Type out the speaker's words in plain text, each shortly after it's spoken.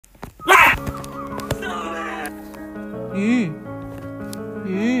That's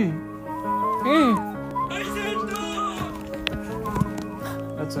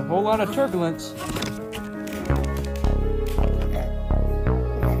a whole lot of turbulence.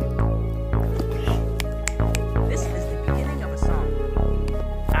 This is the beginning of a song.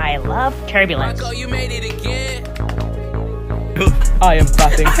 I love turbulence. Marco, you made it again. I am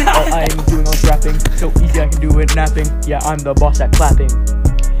clapping while I am doing all this rapping. So easy I can do it napping. Yeah, I'm the boss at clapping.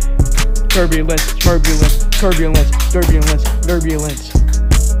 Turbulence, turbulence, turbulence, turbulence, turbulence.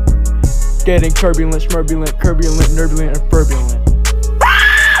 Getting turbulence, turbulent, turbulent, turbulent, and turbulent.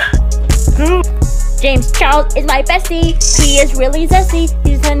 James Charles is my bestie. He is really zesty.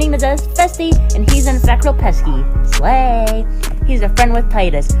 He's attending the Zest Festy, and he's in fact real pesky. Slay. He's a friend with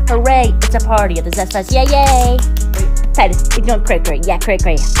Titus. Hooray! It's a party at the Zest Fest. Yay yay! Titus, he's going cray cray. Yeah, cray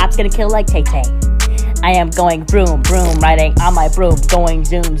cray. Op's gonna kill like Tay Tay. I am going broom broom, riding on my broom, going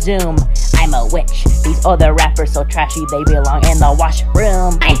zoom zoom. I'm a witch. These other rappers so trashy they belong in the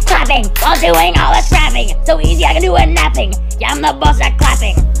washroom. I'm clapping while doing all this rapping. So easy I can do it napping. Yeah, I'm the boss at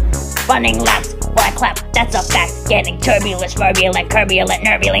clapping. Running laps while I clap, that's a fact. Getting turbulent, turbulent, turbulent,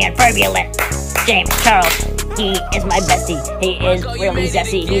 turbulent, turbulent. James Charles, he is my bestie. He is really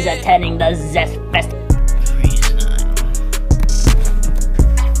zesty. He's attending the Zest Fest.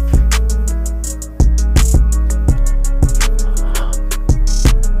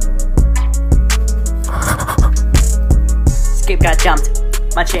 Skip got jumped,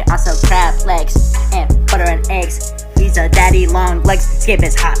 munching on some crab legs and butter and eggs. He's a daddy long legs. Skip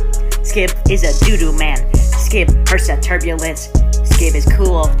is hot. Skip is a doo-doo man. Skip hurts at turbulence. Skip is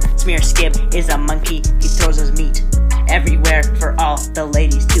cool. Smearskib is a monkey. He throws his meat everywhere for all the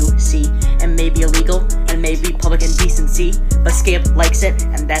ladies to see. And maybe illegal and maybe public indecency, but Skip likes it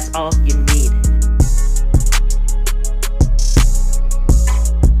and that's all you need.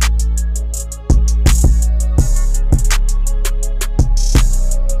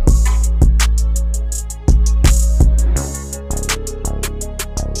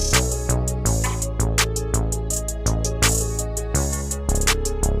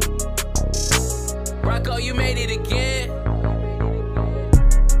 Marco, you made it again.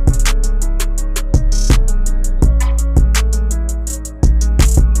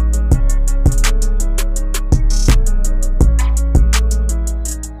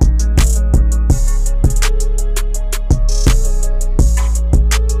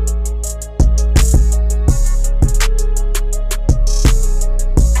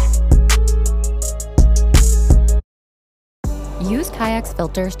 Use Kayak's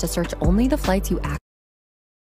filters to search only the flights you actually